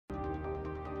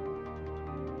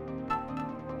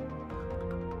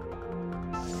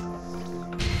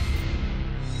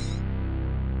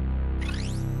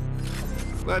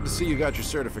Glad to see you got your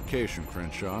certification,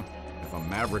 Crenshaw. If a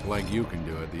maverick like you can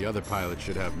do it, the other pilots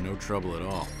should have no trouble at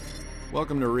all.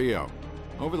 Welcome to Rio.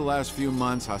 Over the last few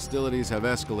months, hostilities have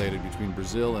escalated between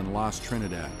Brazil and Las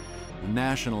Trinidad, the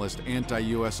nationalist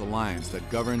anti-U.S. alliance that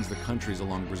governs the countries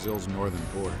along Brazil's northern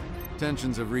border.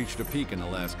 Tensions have reached a peak in the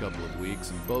last couple of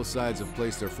weeks, and both sides have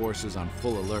placed their forces on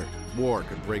full alert. War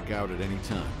could break out at any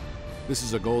time. This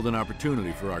is a golden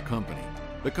opportunity for our company.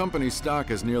 The company's stock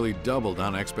has nearly doubled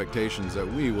on expectations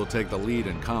that we will take the lead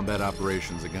in combat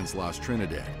operations against Las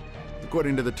Trinidad.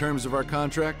 According to the terms of our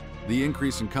contract, the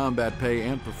increase in combat pay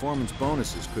and performance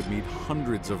bonuses could mean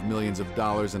hundreds of millions of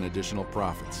dollars in additional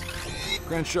profits.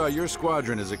 Crenshaw, your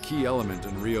squadron is a key element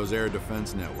in Rio's air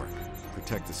defense network.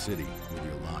 Protect the city with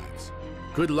your lives.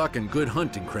 Good luck and good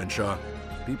hunting, Crenshaw.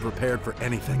 Be prepared for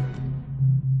anything.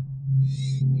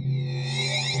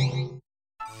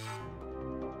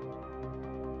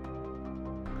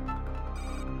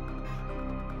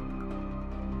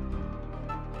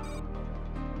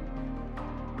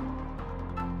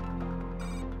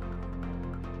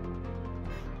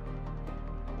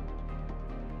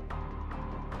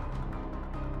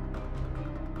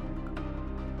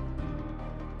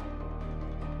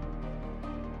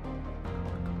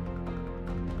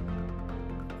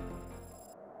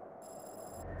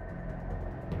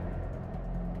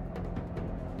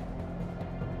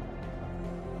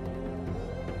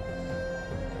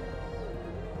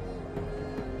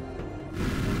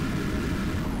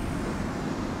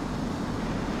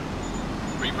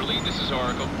 Reaper Lead, this is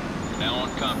Oracle. You're now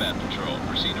on combat patrol.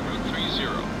 Proceed to Route 30.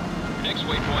 Your next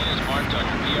waypoint is marked on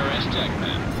your PRS tech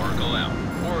map. Oracle out.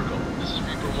 Oracle, this is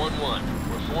Reaper 1-1.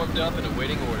 We're formed up and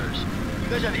awaiting orders. You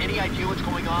guys have any idea what's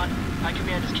going on? High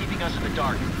Command is keeping us in the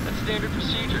dark. That's standard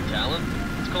procedure, Talon.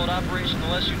 It's called Operation The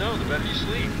Less You Know, the better you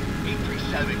sleep.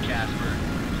 837, Casper.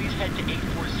 Please head to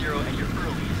 840 at your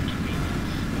earliest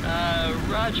convenience.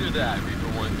 Roger that,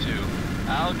 Reaper 1-2.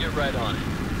 I'll get right on it.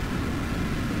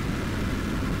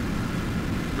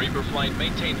 Reaper Flight,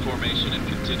 maintain formation and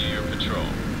continue your patrol.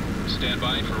 Stand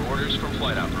by for orders from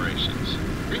flight operations.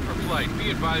 Reaper Flight,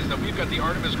 be advised that we've got the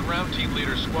Artemis ground team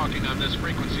leader squawking on this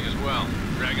frequency as well.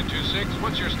 Dragon 2-6,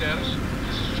 what's your status?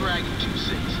 This is Dragon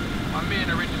 2-6. My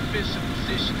men are in defensive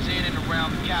positions in and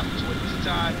around the capital at this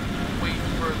time, waiting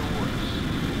for further orders.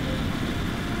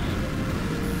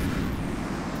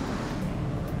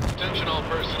 Attention all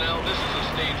personnel, this is a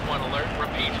Stage 1 alert.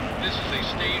 Repeat, this is a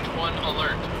Stage 1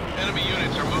 alert. Enemy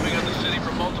units are moving on the city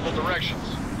from multiple directions.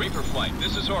 Reaper Flight,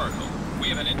 this is Oracle. We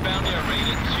have an inbound air raid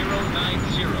at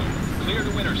 090. Clear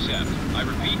to intercept. I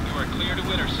repeat, you are clear to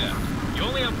intercept. You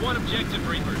only have one objective,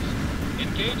 Reapers.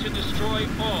 Engage and destroy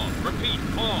all, repeat,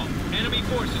 all, enemy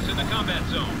forces in the combat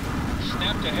zone.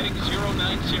 Snap to heading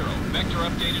 090. Vector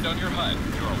updated on your HUD.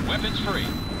 You are weapons free.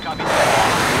 Copy that.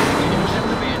 Intercept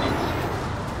the bandits.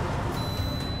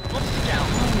 What's down?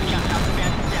 We got half the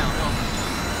bandits down. Over.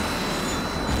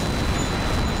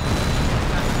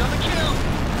 That's another kill.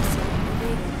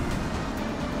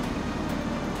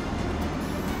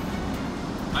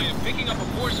 I am picking up a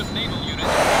force of naval units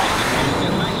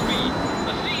at high speed.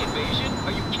 A sea invasion?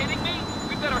 Are you kidding me?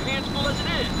 We've got our hands full as it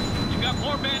is. You've got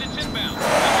more bandits inbound.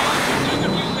 Just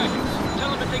a few seconds.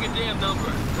 Tell them to take a damn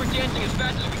number. We're dancing as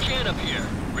fast as we can up here.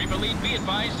 Reaper Lead, be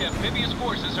advised, amphibious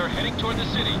forces are heading toward the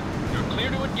city. You're clear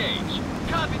to engage.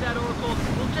 Copy that, Oracle.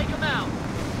 We'll take them out.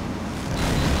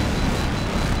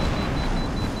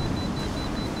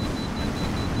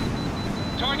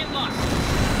 Target locked.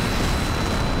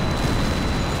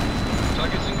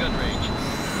 Target's in gun range.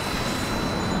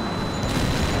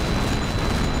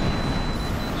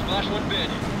 Splash one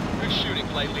bandit. Good shooting,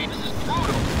 Flight Lead. This is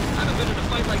brutal. I haven't been in a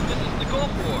fight like this since the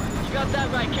Gulf War. You got that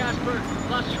right, Casper.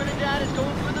 Las Trinidad is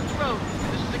going for the throat.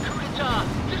 This is the coup d'etat.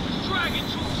 This is Dragon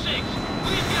 2-6.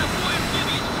 We've got more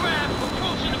amphibious crabs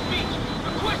approaching the beach.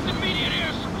 Request immediate air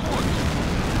support.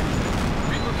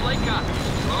 Reaper Flight copies.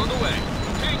 We're on the way.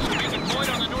 Tanks are being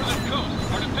deployed on the northern coast.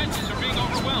 Our defenses are being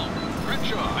overwhelmed.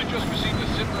 Crenshaw, I just received a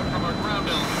signal from our ground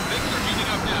element. Things are heating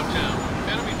up downtown.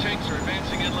 Enemy tanks are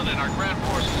advancing inland and our ground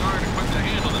forces aren't equipped to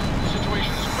handle them. The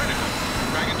situation is critical.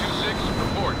 Dragon 2-6,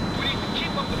 report. We need to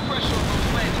keep up the pressure on those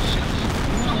landing ships.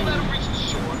 Don't let them reach the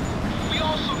shore. We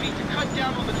also need to cut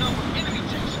down on the number of enemy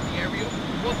tanks in the area,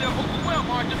 or they'll overwhelm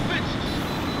our defenses.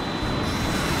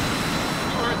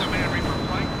 You heard the man, Reaper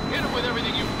Flight. Hit him with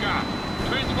everything you've got.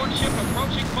 Transport ship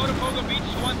approaching Botafogo Beach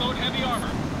to unload heavy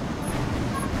armor.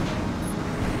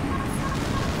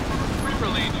 Reaper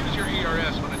Lead, use your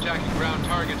ERS when attacking ground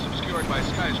targets obscured by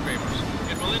skyscrapers.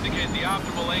 It will indicate the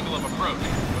optimal angle of approach.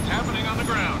 What's happening on the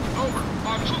ground? Over.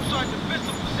 Our troops are in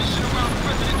defensive position around the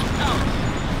presidential palace.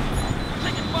 We're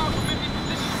taking fire from enemy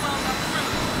positions around our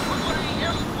perimeter.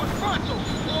 air support frontal,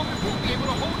 or we won't be able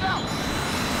to hold out.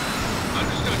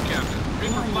 Understood, Captain.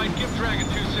 Reaper Flight, give Dragon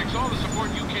 2-6 all the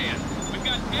support you can. We've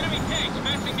got enemy tanks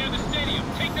massing near the stadium.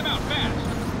 Take them out fast.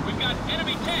 We've got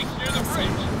enemy tanks near the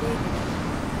bridge.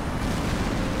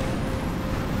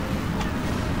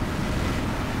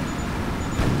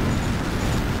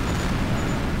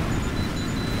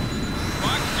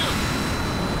 Fox 2.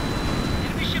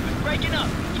 Enemy ship is breaking up.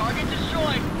 Target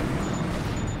destroyed.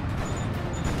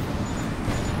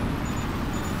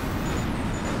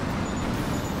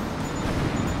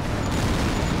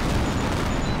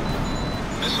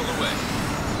 Missile away.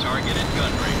 Target at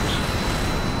gun range.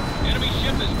 Enemy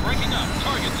ship is breaking up.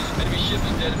 Target is Enemy ship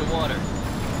is dead in the water.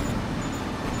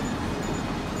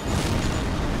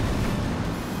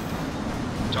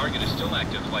 Target is still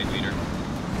active, flight leader.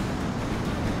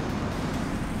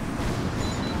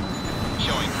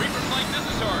 Showing Reaper Flight, this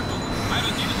is Oracle. I have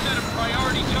a new set of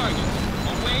priority targets.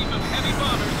 A wave of heavy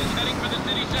bombers is heading for the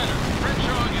city center.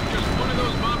 Crenshaw, if just one of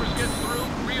those bombers gets through,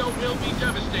 Rio will be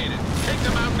devastated. Take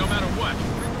them out no matter what.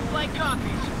 Flight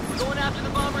copies. We're going after the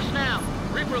bombers now.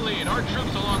 Reaper lead, our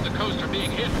troops along the coast are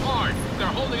being hit hard. They're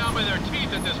holding on by their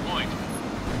teeth at this point.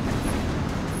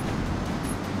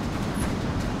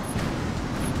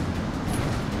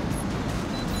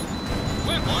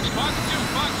 Wind launch, Fox 2,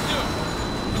 Fox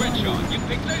 2. Crenshaw, you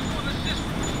picked Thanks for the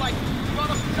assistance, flight. Run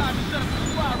up the time to set up the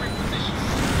firing position.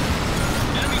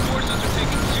 enemy forces are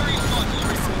taking serious losses,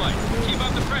 Reaper Flight. Keep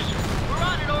up the pressure. We're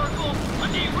on it, Oracle. I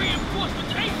need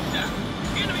reinforcements ASAP.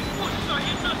 Enemy forces are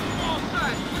hitting us from all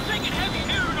sides. We're taking heavy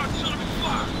air and artillery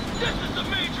fire. This is a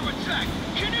major attack.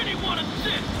 Can anyone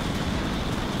assist?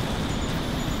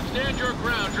 Stand your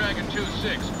ground, Dragon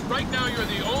 2-6. Right now, you're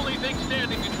the only thing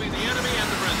standing between the enemy and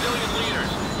the Brazilian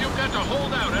leaders. You've got to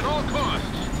hold out at all costs.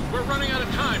 We're running out of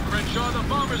time, Crenshaw. The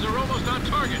bombers are almost on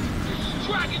target. This is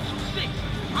Dragon 2-6.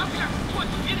 I've got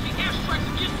reports of enemy airstrikes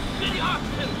against the city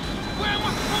hospital. Where am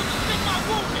I supposed to send my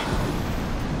wounded?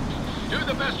 Do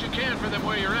the best you can for them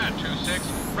where you're at, 2-6.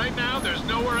 Right now, there's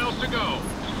nowhere else to go.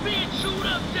 We're being chewed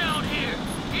up down here.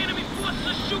 Enemy forces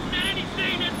are shooting at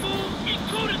anything that moves,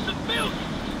 including civilians.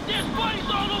 There's bodies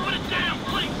all over the damn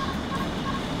place.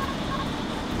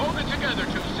 Hold it together,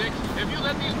 2-6. If you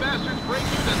let these bastards break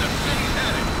you, then the city's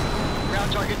had it.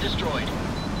 Ground target destroyed.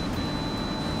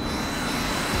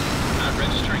 Not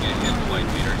registering a hit, flight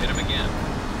leader. Hit him again.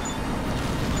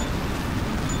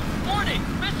 Warning!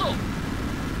 Missile!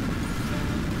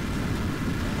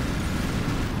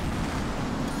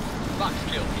 Fox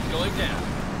kill. He's going down.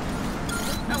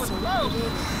 That was close.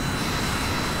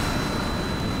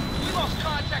 We lost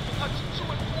contact with Hudson 2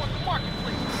 and 4 in the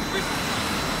marketplace. Reaper,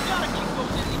 gotta keep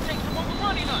those enemy tanks from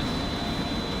overrunning us.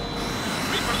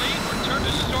 Reaper lead, return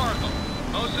to historical.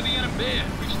 Most of the enemy. Man,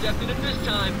 we've stepped in it this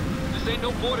time. This ain't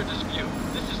no border dispute.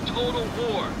 This is total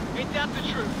war. Ain't that the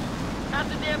truth? Half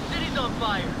the damn city's on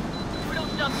fire. If we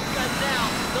don't stop these guys now,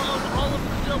 they'll own all of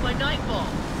Brazil by nightfall.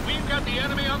 We've got the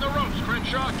enemy on the ropes,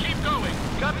 Crenshaw. Keep going.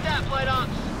 Copy that, Flight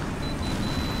Ops.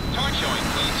 Target showing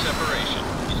clean separation.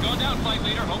 He's gone down, flight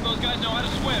leader. Hope those guys know how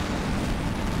to swim.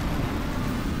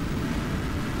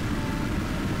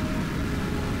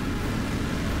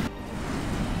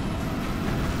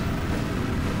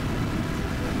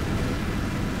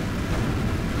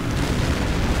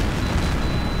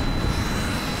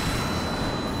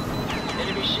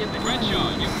 Enemy ship and Crenshaw,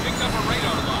 you picked up a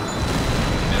radar lock.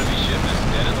 Enemy ship is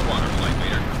dead in the water, flight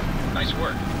leader. Nice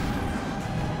work.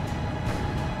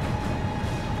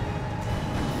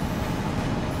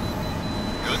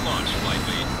 Good launch, flight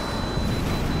lead.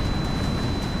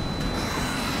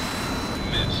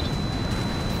 Missed.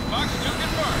 Fox 2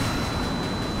 confirmed.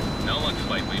 No luck,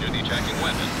 flight leader. The tracking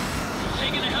weapon. We're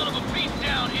taking a hell of a beat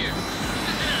down here. This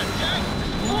isn't an attack. It's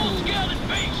a full-scale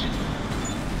invasion.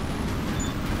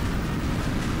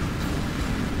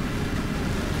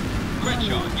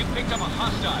 Crenshaw, you picked up a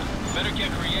hostile. Better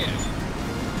get creative.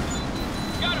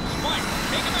 Got him, Spike.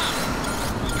 Take him out.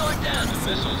 He's going down. The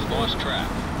missiles lost track.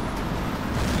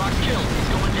 Fox killed. He's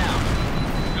going down.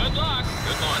 Good luck.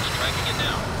 Good launch. Tracking it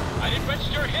down. I didn't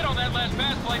register a hit on that last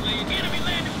pass, flight lead. Enemy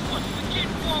landing forces are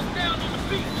getting bogged down on the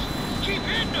beach. Keep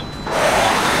hitting them.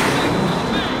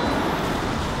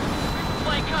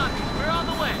 Flight copies. We're on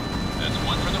the way. That's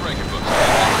one for the record books.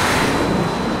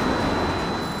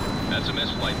 That's a miss,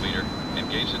 flight leader.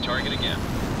 Engage the target again.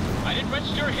 I didn't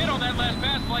register a hit on that last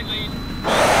pass, flight lead.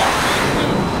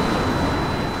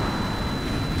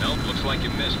 Nope, looks like you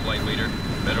missed, flight leader.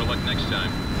 Better luck next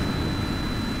time.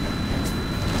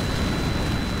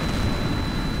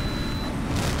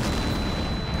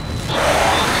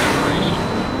 Separation.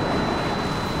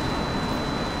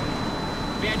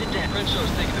 Bandit down. Crenshaw's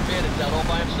taking the bandits out all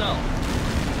by himself.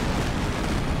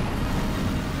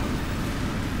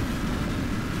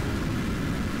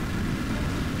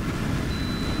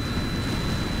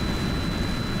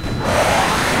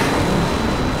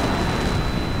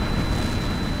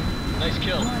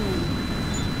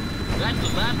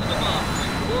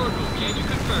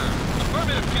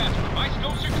 Affirmative, Casper. My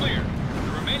scopes are clear.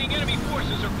 The remaining enemy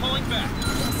forces are pulling back.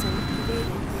 Vessel evaded.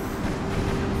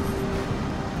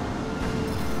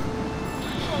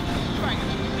 Control, this is Dragon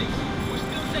 2-6. We're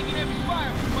still taking heavy fire,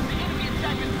 but the enemy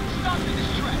attackers stopped in this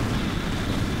track.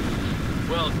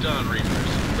 Well done, Reapers.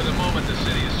 For the moment, the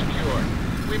city is secure.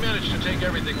 We managed to take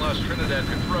everything Lost Trinidad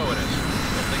could throw at us.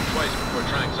 Don't think twice before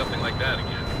trying something like that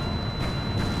again.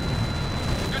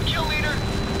 Good kill, leader.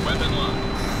 Weapon locked.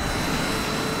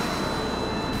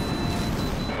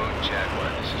 Moon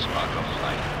Jaguar, this is Mako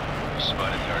Flight. We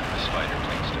spotted the Artemis fighter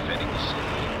planes defending the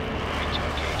city. Ready to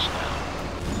engage now.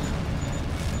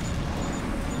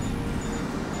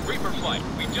 Reaper Flight,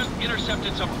 we just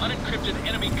intercepted some unencrypted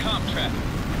enemy comm traffic.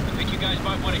 I think you guys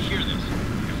might want to hear this.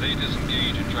 If they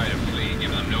disengage and try to flee, give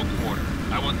them no quarter.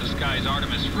 I want the skies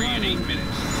Artemis free in 8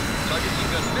 minutes. Target team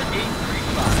gun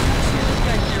 835. Is this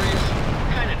guy serious?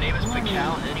 What kind of name is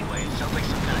Pacal anyway? It sounds like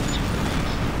some kind of tune.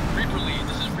 Reaper lead,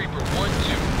 this is Reaper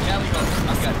 1-2. Tally ho,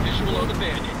 I've got visual on the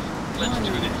bandits. Let's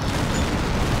do this.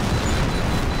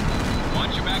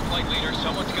 Watch your back, flight leader.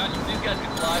 Someone's got you. These guys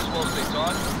can fly as well as they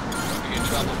talk. We'll be in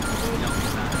trouble. Don't be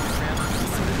mad at me, Grandma.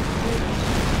 Vessel evaded.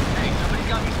 Hey, somebody's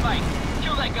got me spiked.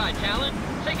 Kill that guy, Talon.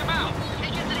 Take him out. If he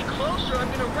gets any closer,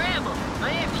 I'm gonna ram him. I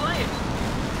ain't playing.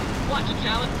 Watch it,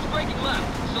 Talon. He's breaking left.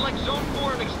 Select Zone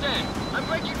 4 and extend. I'm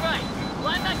breaking right.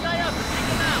 Line that guy up and take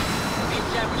him out. Need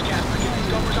sandwich, Casper. Get these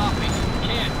covers off me.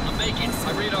 Can't. I'm making.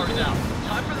 My radar's out.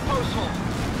 Time for the post hole.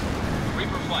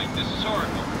 Reaper Flight, this is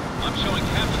Oracle. I'm showing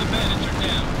half of the bandits are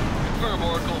down. Confirm,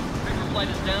 Oracle. Reaper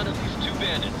Flight is down at least 2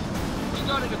 bandits. We're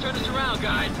starting to turn this around,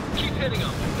 guys. Keep hitting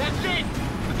them. That's it.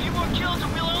 A few more kills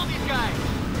and we'll own these guys.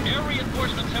 Air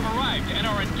reinforcements have arrived and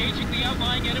are engaging the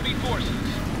outlying enemy forces.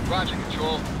 Roger,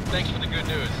 Control. Thanks for the good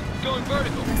news. Going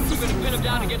vertical. We're gonna pin him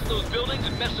down against those buildings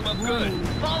and mess him up good.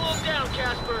 Follow him down,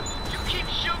 Casper. You keep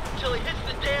shooting until he hits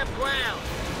the damn ground.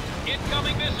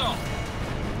 Incoming missile.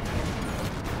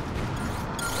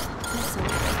 Vessel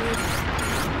evaded.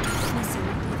 Vessel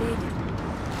evaded.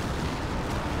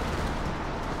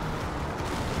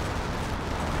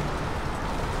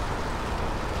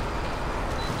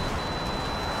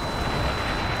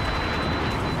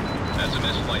 That's a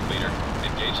miss, flight leader.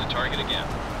 Engage the target again.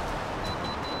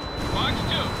 Fox 2.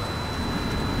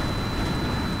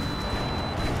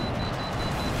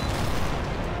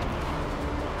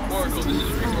 Oracle, this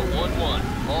is Reaper 1-1.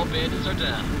 All bandits are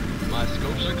down. My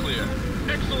scopes are clear.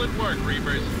 Excellent work,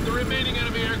 Reapers. The remaining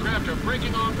enemy aircraft are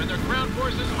breaking off and their ground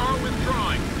forces are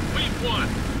withdrawing. We've won.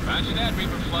 Roger that,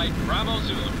 Reaper Flight. Bravo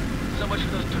Zulu. So much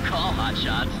for those Pakal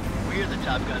hotshots. We're the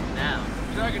top guns now.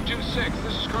 Dragon 2-6,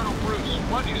 this is Colonel Bruce.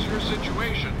 What is your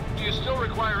situation? Do you still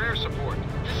require air support?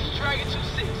 This is Dragon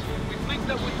 2-6. We've linked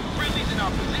up with the friendlies and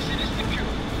our position is secure.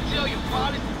 Tell your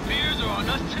fathers and beers are on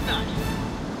us tonight.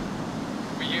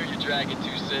 We hear you, Dragon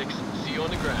 2-6. See you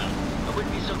on the ground. I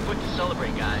wouldn't be so quick to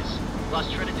celebrate, guys.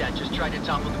 Lost Trinidad just tried to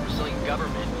topple the Brazilian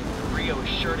government. Rio is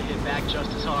sure to hit back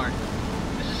just as hard.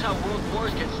 This is how world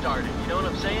wars get started, you know what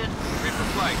I'm saying? Reaper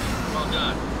Flight, well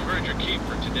done. You've earned your keep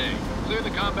for today. Clear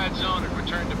the combat zone and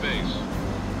return to base.